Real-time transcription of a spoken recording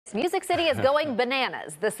Music City is going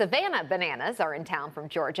bananas. The Savannah Bananas are in town from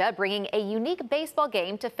Georgia, bringing a unique baseball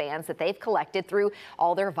game to fans that they've collected through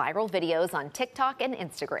all their viral videos on TikTok and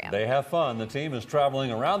Instagram. They have fun. The team is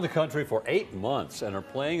traveling around the country for 8 months and are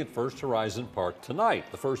playing at First Horizon Park tonight,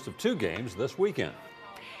 the first of 2 games this weekend.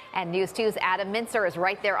 And News 2's Adam Mintzer is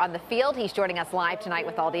right there on the field. He's joining us live tonight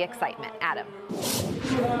with all the excitement. Adam.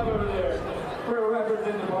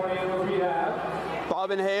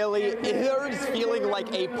 Bob and Haley, it is feeling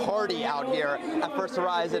like a party out here at First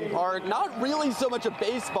Horizon Park. Not really so much a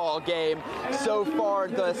baseball game so far.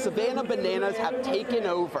 The Savannah Bananas have taken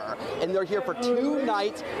over, and they're here for 2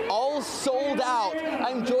 nights, all sold out.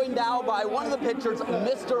 I'm joined now by one of the pitchers,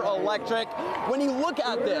 Mr. Electric. When you look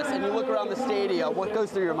at this and you look around the stadium, what goes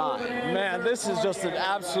through your mind? Man, this is just an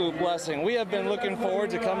absolute blessing. We have been looking forward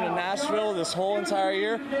to coming to Nashville this whole entire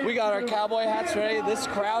year. We got our cowboy hats ready. This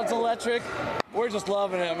crowd's electric. We're just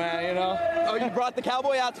loving it, man, you know? Oh, you brought the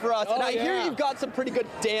cowboy hats for us, and I hear yeah. you've got some pretty good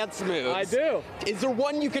dance moves. I do. Is there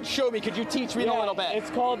one you could show me? Could you teach me a little bit? It's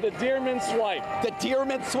called the Deerman Swipe. The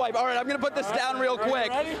Deerman Swipe. All right, I'm going to put this down real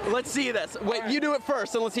quick. Ready? Let's see this. Wait, you do it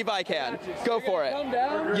first, and let's see if I can. Go for it. Come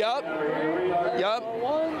down. Yup.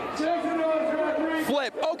 1, 2,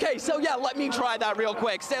 Flip. Okay, so yeah, let me try that real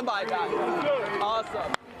quick. Stand by, guys.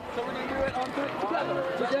 Awesome. So we're going to do it on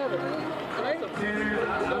together. Right?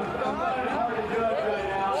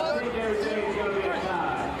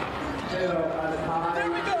 There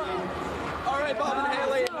we go. All right, Bob and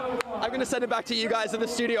Haley. I'm going to send it back to you guys in the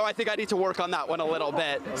studio. I think I need to work on that one a little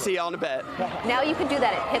bit. See you in a bit. Now you can do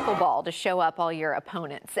that at pickleball to show up all your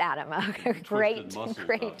opponents, Adam. Great.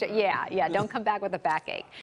 Yeah, don't come back with a backache.